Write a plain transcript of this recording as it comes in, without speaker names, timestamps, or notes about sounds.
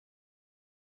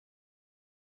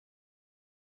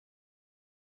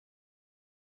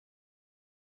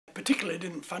Particularly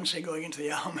didn't fancy going into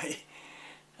the army,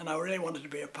 and I really wanted to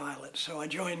be a pilot, so I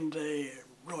joined the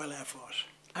Royal Air Force.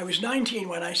 I was 19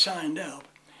 when I signed up,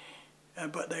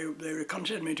 but they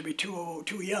considered me to be too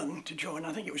young to join.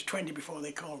 I think it was 20 before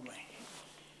they called me.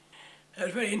 It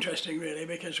was very interesting really,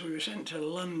 because we were sent to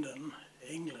London,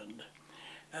 England,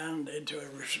 and into a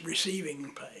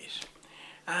receiving place.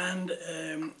 And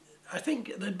I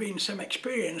think there'd been some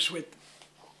experience with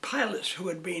pilots who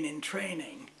had been in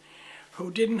training who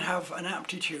didn't have an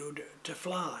aptitude to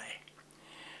fly.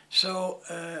 So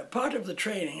part of the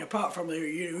training, apart from the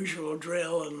usual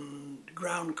drill and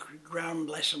ground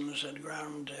lessons and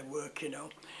ground work, you know,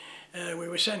 we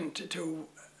were sent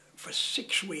for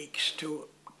 6 weeks to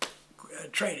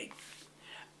training.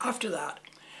 After that,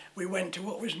 we went to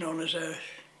what was known as I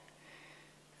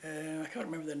can't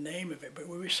remember the name of it, but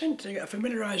we were sent to a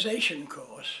familiarisation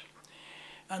course,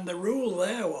 and the rule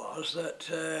there was that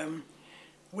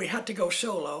we had to go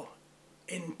solo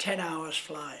in 10 hours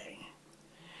flying.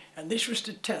 And this was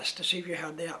to test to see if you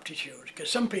had the aptitude, because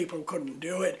some people couldn't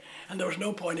do it, and there was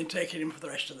no point in taking them for the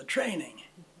rest of the training.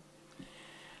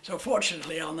 So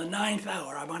fortunately, on the 9th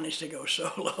hour, I managed to go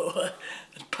solo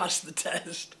and pass the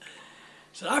test.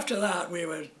 So after that, we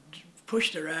were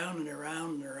pushed around and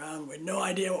around and around with no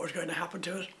idea what was going to happen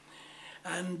to us.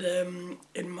 And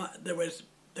they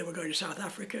were going to South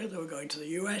Africa, they were going to the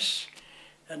US,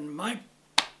 and my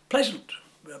pleasant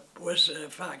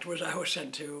fact was I was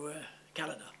sent to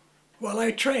Canada. Well,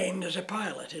 I trained as a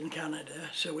pilot in Canada,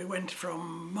 so we went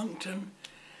from Moncton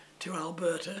to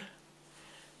Alberta,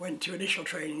 went to initial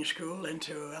training school,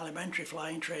 into elementary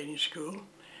flying training school,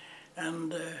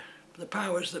 and the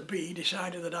powers that be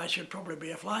decided that I should probably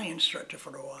be a flying instructor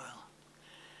for a while.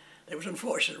 It was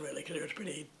unfortunate really, because it was a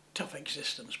pretty tough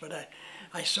existence, but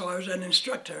I was an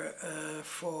instructor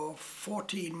for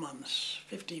 14 months,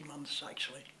 15 months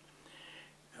actually.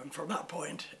 And from that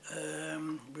point,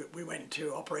 we went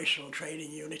to operational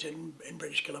training unit in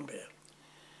British Columbia.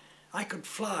 I could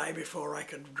fly before I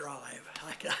could drive.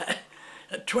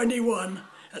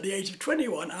 At the age of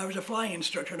 21, I was a flying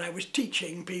instructor, and I was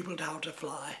teaching people how to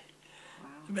fly. Wow.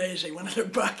 Amazing when I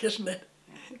look back, isn't it?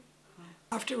 Yeah.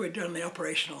 After we'd done the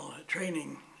operational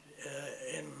training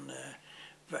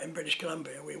in British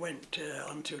Columbia, we went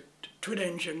onto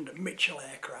twin-engined Mitchell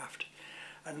aircraft,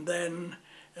 and then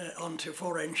onto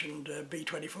 4-engined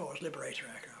B-24s, Liberator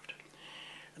aircraft.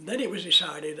 And then it was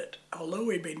decided that although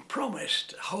we'd been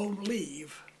promised home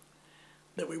leave,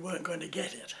 that we weren't going to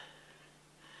get it.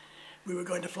 We were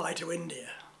going to fly to India.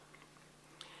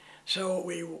 So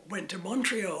we went to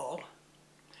Montreal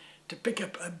to pick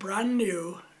up a brand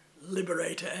new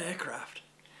Liberator aircraft,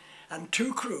 and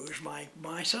 2 crews,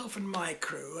 myself and my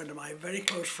crew, and my very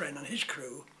close friend and his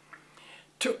crew,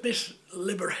 took this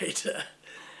Liberator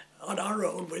on our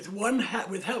own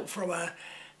with help from a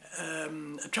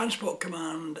Transport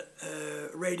Command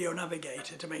radio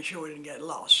navigator to make sure we didn't get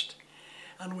lost.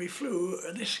 And we flew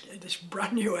this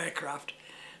brand new aircraft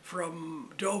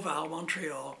from Dorval,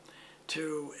 Montreal,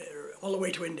 all the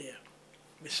way to India,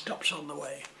 with stops on the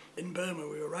way. In Burma,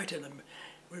 we were right in them.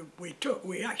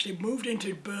 We actually moved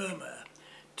into Burma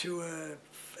to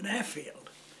an airfield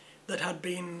that had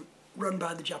been run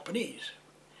by the Japanese.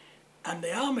 And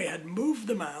the army had moved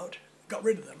them out, got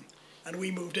rid of them, and we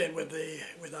moved in with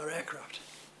our aircraft.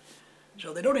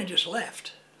 So they'd only just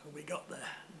left when we got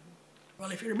there. Well,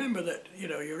 if you remember that, you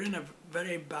know, you're in a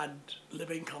very bad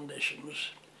living conditions,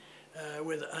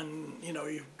 and you know,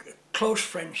 you've got close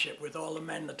friendship with all the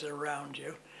men that are around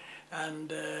you,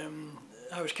 and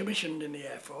I was commissioned in the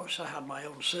Air Force. I had my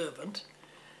own servant.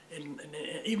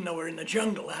 Even though we're in the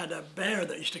jungle, I had a bear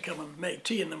that used to come and make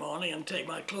tea in the morning and take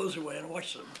my clothes away and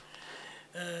wash them.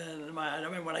 I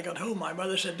remember when I got home, my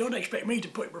mother said, "Don't expect me to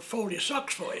fold your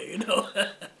socks for you, you know,"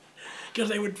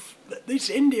 because these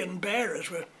Indian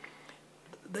bearers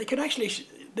they could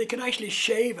actually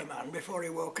shave a man before he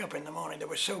woke up in the morning. They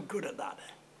were so good at that.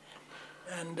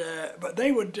 And but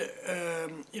they would,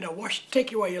 you know,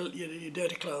 take away your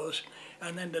dirty clothes,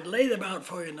 and then they'd lay them out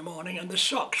for you in the morning, and the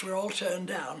socks were all turned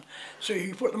down, so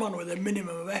you put them on with a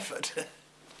minimum of effort.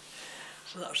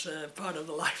 So that was part of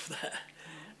the life there.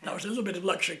 That was a little bit of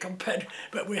luxury compared,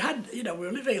 but we had, you know, we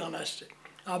were living on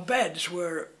our beds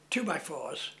were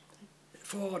 2x4s,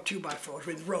 4 2x4s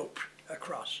with rope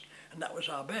across, and that was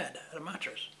our bed, and a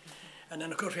mattress. And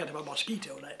then of course we had to have a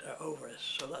mosquito net over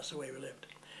us, so that's the way we lived.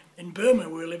 In Burma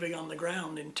we were living on the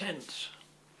ground in tents,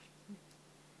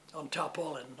 on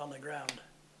tarpaulin on the ground.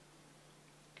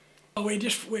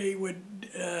 We were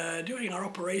doing our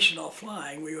operational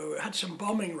flying. We had some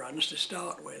bombing runs to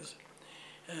start with.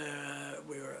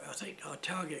 I think our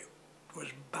target was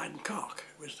Bangkok,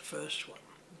 was the first one.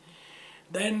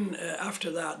 Then after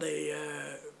that,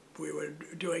 we were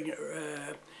doing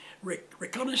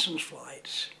reconnaissance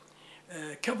flights,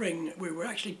 covering. We were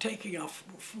actually taking off.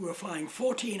 We were flying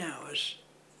 14 hours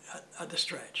at the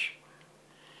stretch,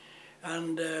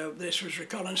 and this was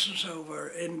reconnaissance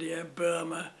over India,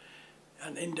 Burma,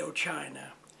 and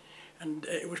Indochina, and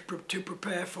it was to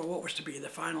prepare for what was to be the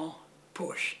final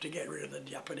push to get rid of the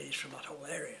Japanese from that whole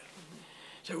area.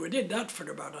 So we did that for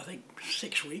about, I think,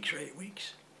 6 weeks or 8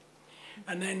 weeks.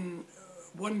 And then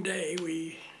one day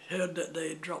we heard that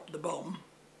they dropped the bomb.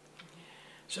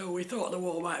 So we thought the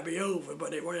war might be over,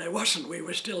 but it wasn't. We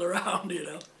were still around, you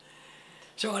know.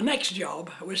 So our next job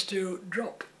was to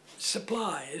drop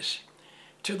supplies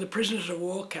to the prisoners of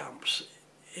war camps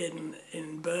in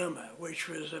Burma, which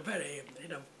was a very, you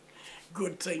know,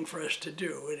 good thing for us to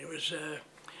do. And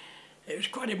it was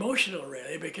quite emotional,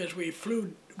 really, because we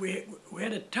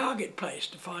had a target place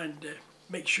to find,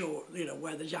 make sure, you know,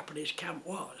 where the Japanese camp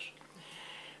was.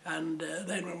 And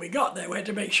then when we got there, we had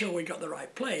to make sure we got the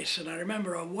right place. And I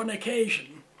remember on one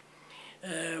occasion,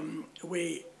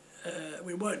 we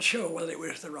weren't sure whether it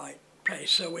was the right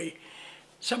place. So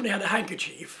somebody had a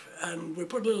handkerchief, and we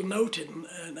put a little note in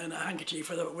a handkerchief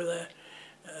with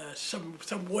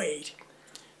some weight.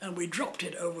 And we dropped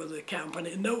it over the camp, and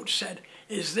the note said,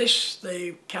 "Is this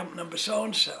the camp number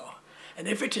so-and-so? And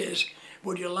if it is,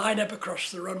 would you line up across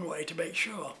the runway to make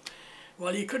sure?"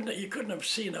 Well, you couldn't have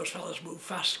seen those fellas move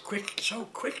so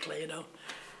quickly, you know.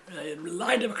 They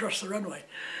lined up across the runway.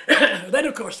 Then,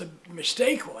 of course, the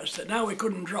mistake was that now we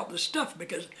couldn't drop the stuff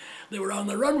because they were on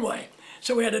the runway.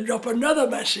 So we had to drop another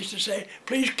message to say,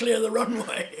 "Please clear the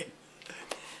runway."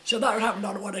 So that happened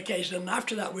on one occasion, and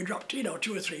after that we dropped, you know,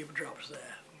 2 or 3 drops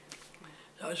there.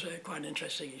 That was quite an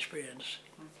interesting experience.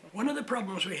 Okay. One of the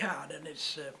problems we had, and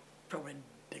it's probably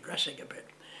digressing a bit,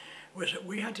 was that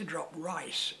we had to drop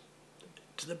rice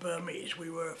to the Burmese.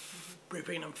 We were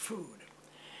bringing them food.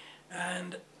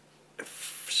 And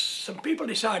some people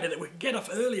decided that we could get off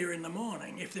earlier in the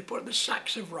morning if they put the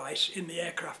sacks of rice in the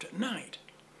aircraft at night.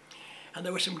 And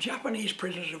there were some Japanese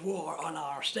prisoners of war on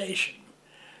our station,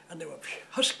 and they were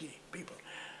husky people.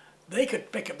 They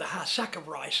could pick up the sack of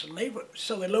rice, and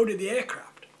so they loaded the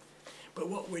aircraft. But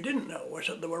what we didn't know was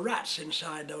that there were rats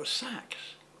inside those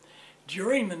sacks.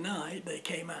 During the night they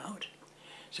came out,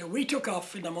 so we took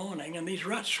off in the morning, and these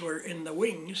rats were in the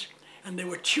wings, and they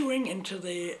were chewing into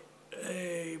the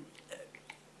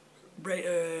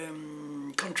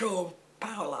control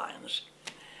power lines,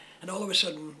 and all of a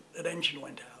sudden an engine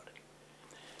went out.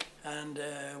 And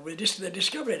they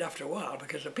discovered it after a while,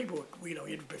 because the people, you know,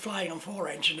 you'd be flying on 4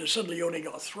 engines and suddenly you only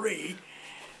got 3,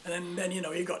 and then you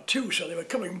know, you got 2, so they were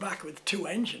coming back with 2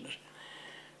 engines.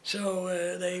 So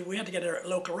we had to get a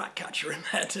local rat catcher in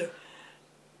there to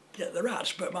get the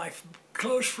rats, but my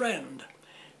close friend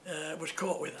was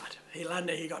caught with that. He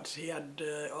landed, he had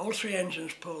all 3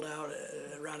 engines pulled out,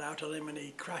 ran out of him, and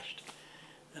he crashed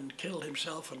and killed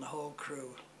himself and the whole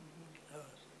crew. That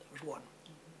was one.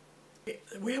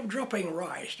 We are dropping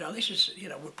rice. Now this is, you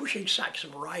know, we're pushing sacks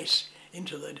of rice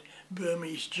into the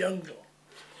Burmese jungle.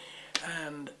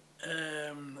 And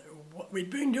we'd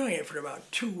been doing it for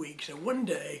about 2 weeks, and one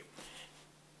day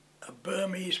a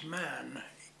Burmese man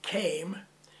came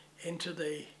into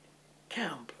the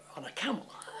camp on a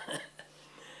camel.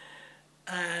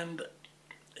 And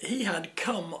he had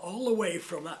come all the way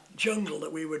from that jungle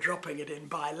that we were dropping it in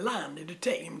by land. It had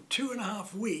taken him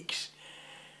 2.5 weeks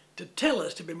to tell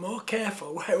us to be more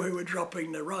careful where we were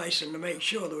dropping the rice and to make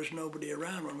sure there was nobody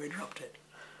around when we dropped it.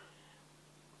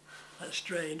 That's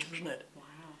strange, wasn't it? Wow.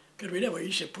 Because we never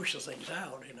used to push the things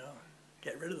out, you know,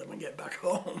 get rid of them and get back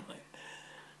home.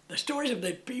 The stories of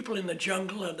the people in the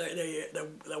jungle, are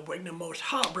the most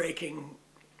heartbreaking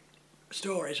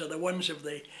stories are the ones of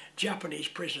the Japanese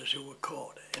prisoners who were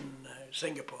caught in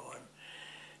Singapore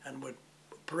and were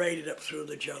paraded up through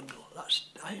the jungle.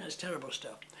 I think that's terrible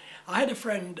stuff. I had a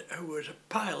friend who was a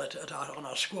pilot on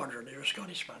our squadron. He was a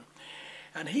Scottish man,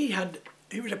 and he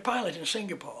was a pilot in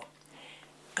Singapore.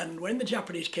 And when the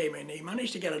Japanese came in, he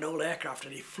managed to get an old aircraft,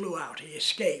 and he flew out. He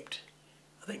escaped.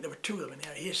 I think there were 2 of them in the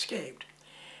air. He escaped,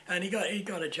 and he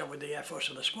got a job with the Air Force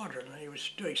of the squadron. And he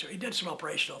was doing so. He did some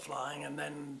operational flying, and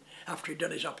then after he'd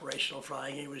done his operational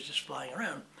flying, he was just flying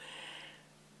around.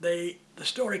 The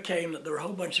story came that there were a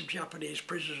whole bunch of Japanese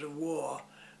prisoners of war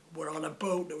were on a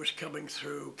boat that was coming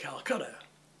through Calcutta.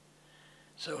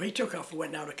 So he took off and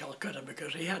went down to Calcutta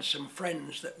because he had some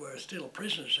friends that were still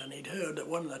prisoners, and he'd heard that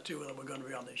 1 or 2 of them were going to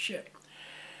be on this ship.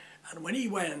 And when he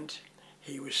went,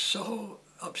 he was so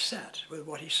upset with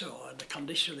what he saw and the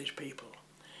condition of these people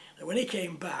that when he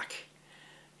came back,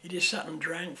 he just sat and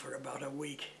drank for about a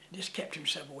week. He just kept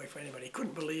himself away from anybody. He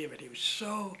couldn't believe it. He was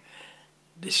so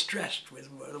distressed with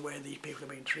the way these people had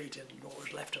been treated and what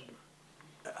was left of them.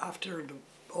 After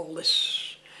all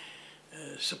this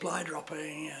supply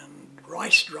dropping and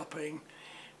rice dropping,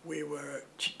 we were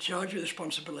charged with the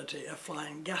responsibility of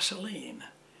flying gasoline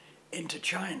into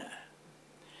China.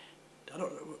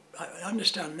 I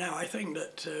understand now, I think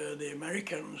that the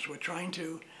Americans were trying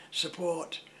to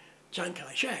support Chiang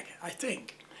Kai-shek, I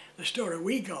think. The story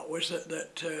we got was that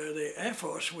the Air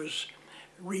Force was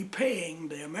repaying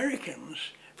the Americans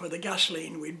for the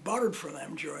gasoline we'd borrowed from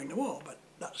them during the war, but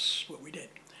that's what we did.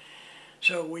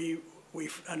 So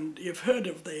and you've heard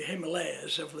of the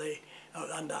Himalayas,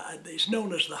 and it's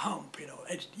known as the Hump, you know,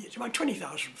 it's about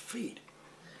 20,000 feet.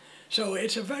 So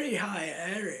it's a very high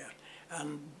area,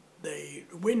 and the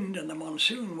wind and the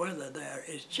monsoon weather there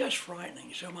is just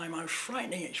frightening. So my most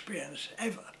frightening experience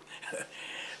ever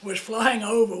was flying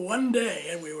over one day,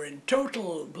 and we were in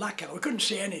total blackout. We couldn't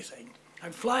see anything.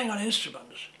 I'm flying on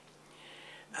instruments,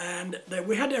 and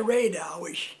we had a radar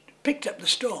which picked up the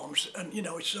storms, and you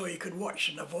know, so you could watch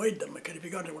and avoid them. Because if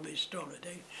you got into one of these storms a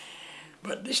day,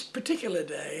 but this particular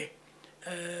day,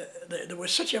 there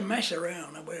was such a mess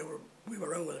around, and we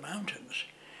were over the mountains,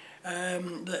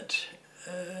 that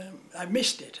I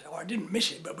missed it, or I didn't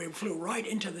miss it, but we flew right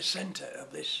into the centre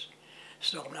of this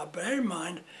storm. Now bear in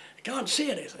mind, I can't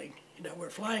see anything, you know, we're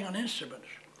flying on instruments,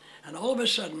 and all of a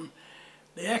sudden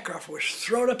the aircraft was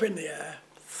thrown up in the air,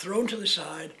 thrown to the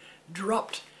side,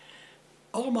 dropped.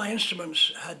 All my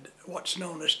instruments had what's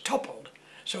known as toppled,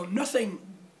 so nothing,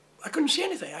 I couldn't see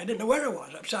anything, I didn't know where I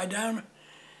was, upside down,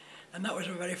 and that was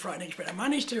a very frightening experience. I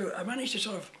managed to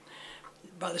sort of,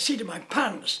 by the seat of my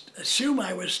pants, assume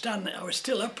I was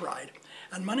still upright,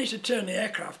 and managed to turn the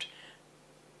aircraft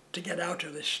to get out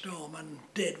of this storm, and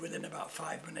did within about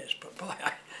 5 minutes. But boy,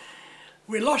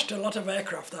 we lost a lot of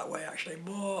aircraft that way actually.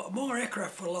 More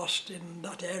aircraft were lost in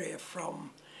that area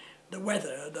from the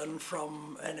weather than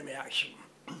from enemy action.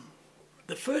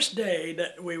 The first day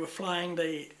that we were flying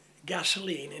the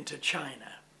gasoline into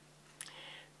China,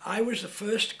 I was the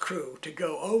first crew to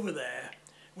go over there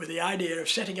with the idea of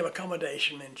setting up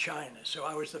accommodation in China. So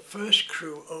I was the first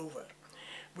crew over.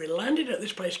 We landed at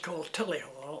this place called Tully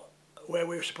Hall, where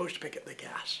we were supposed to pick up the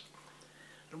gas.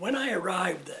 And when I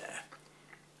arrived there,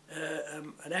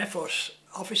 an Air Force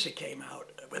officer came out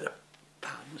with a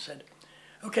pan and said,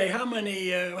 "Okay, how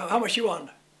much you want?"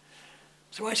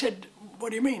 So I said, "What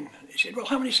do you mean?" He said, "Well,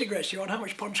 how many cigarettes do you want? How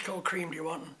much punch cold cream do you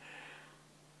want?"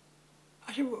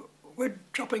 I said, "Well, we're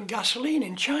dropping gasoline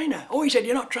in China." "Oh," he said,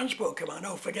 "you're not Transport Command."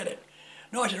 "Oh, forget it."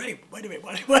 No, I said, "Hey, wait a minute,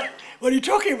 what are you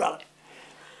talking about?"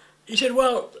 He said,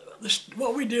 "Well,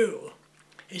 what we do,"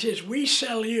 he says, "we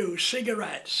sell you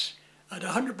cigarettes at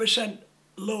 100%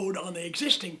 load on the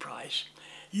existing price.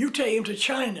 You take them to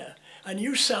China and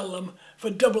you sell them for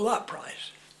double that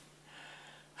price."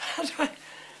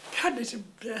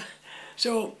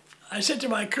 So I said to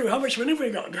my crew, "How much money have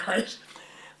we got, guys?"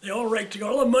 They all got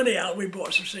all the money out. We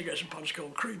bought some cigarettes and punch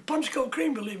cold cream. Punch cold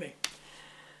cream, believe me.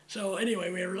 So anyway,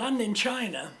 we land in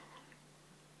China,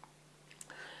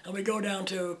 and we go down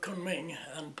to Kunming,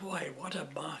 and boy, what a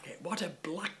market! What a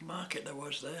black market there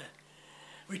was there.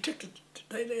 We took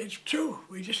it's true.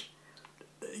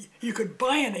 You could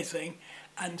buy anything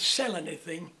and sell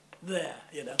anything there.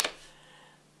 You know,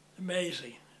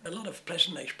 amazing. A lot of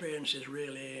pleasant experiences,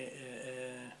 really.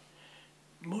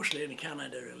 Mostly in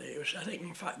Canada, really. I think,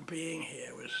 in fact, being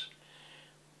here was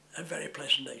a very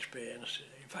pleasant experience.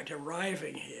 In fact,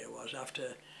 arriving here was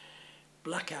after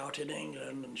blackout in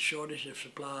England and shortage of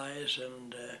supplies,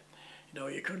 and you know,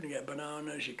 you couldn't get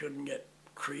bananas, you couldn't get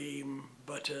cream,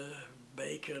 butter,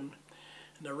 bacon,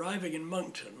 and arriving in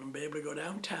Moncton and be able to go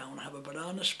downtown and have a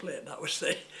banana split, that was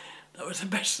the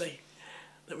best thing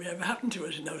that we ever happened to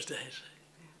us in those days.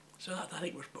 So that, I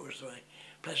think, was a very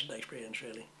pleasant experience,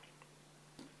 really.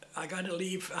 I got to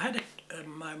leave. I had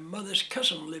my mother's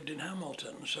cousin lived in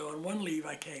Hamilton, so on one leave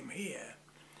I came here.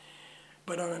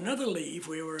 But on another leave,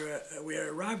 we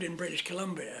arrived in British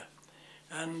Columbia,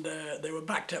 and they were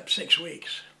backed up 6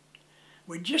 weeks.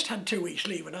 We just had 2 weeks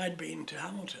leave, and I'd been to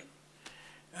Hamilton.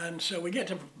 And so we get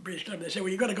to British Columbia. They said, "Well,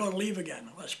 you've got to go on leave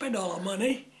again." Well, I spent all our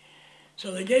money,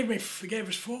 so they gave us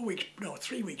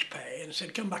 3 weeks pay, and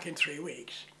said, "Come back in 3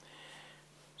 weeks."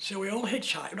 So we all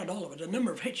hitchhiked, not all of us, a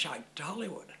number of hitchhiked to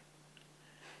Hollywood.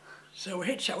 So we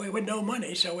hitchhiked, we had no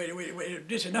money, so we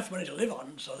just enough money to live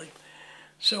on.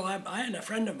 So I and a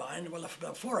friend of mine, well,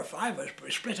 about 4 or 5 of us, but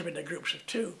we split up into groups of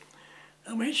 2,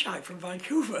 and we hitchhiked from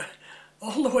Vancouver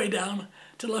all the way down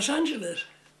to Los Angeles.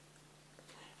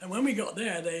 And when we got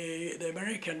there, the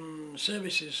American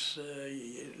Services,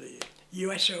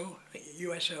 USO,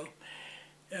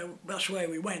 that's where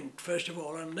we went first of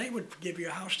all, and they would give you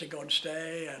a house to go and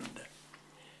stay, and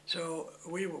so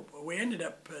we ended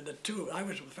up the two I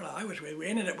was with, we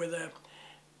ended up with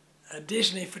a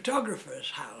Disney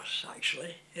photographer's house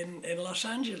actually in Los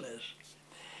Angeles,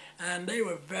 and they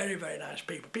were very, very nice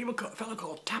people. A fellow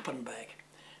called Tappenbeck,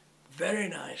 very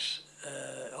nice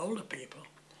older people.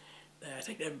 I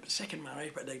think they're second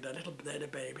marriage, but they had a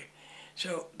baby.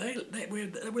 So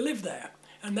we lived there,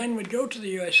 and then we'd go to the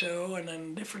USO, and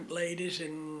then different ladies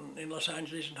in Los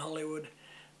Angeles and Hollywood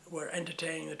were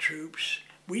entertaining the troops.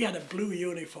 We had a blue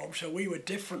uniform, so we were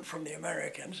different from the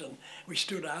Americans, and we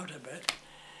stood out a bit.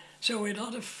 So we had a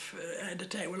lot of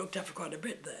entertainment. We looked after quite a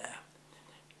bit there.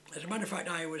 As a matter of fact,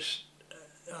 I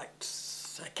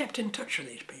kept in touch with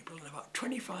these people, and about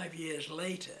 25 years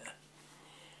later,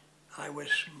 I was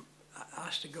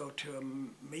asked to go to a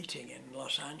meeting in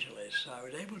Los Angeles. So I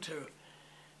was able to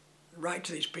write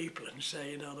to these people and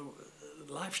say, you know,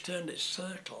 life's turned its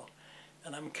circle,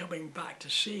 and I'm coming back to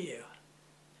see you.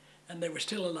 And they were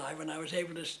still alive, and I was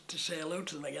able to say hello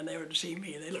to them again. They were to see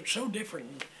me, and they looked so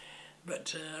different.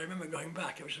 But I remember going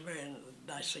back. It was a very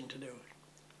nice thing to do.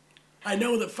 I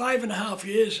know that 5.5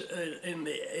 years in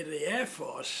the Air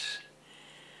Force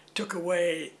took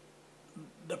away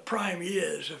the prime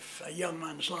years of a young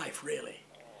man's life, really,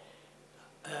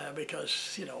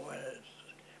 because, you know,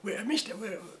 I missed it.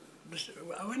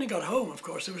 When I got home, of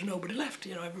course, there was nobody left.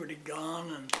 You know, everybody had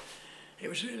gone, and it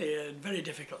was really a very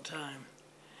difficult time.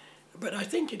 But I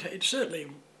think it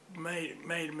certainly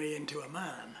made me into a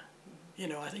man. You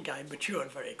know, I think I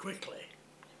matured very quickly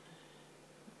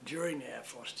during the Air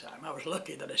Force time. I was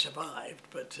lucky that I survived,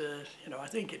 but you know, I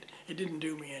think it didn't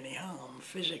do me any harm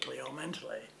physically or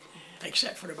mentally,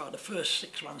 except for about the first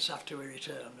 6 months after we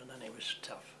returned, and then it was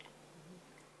tough.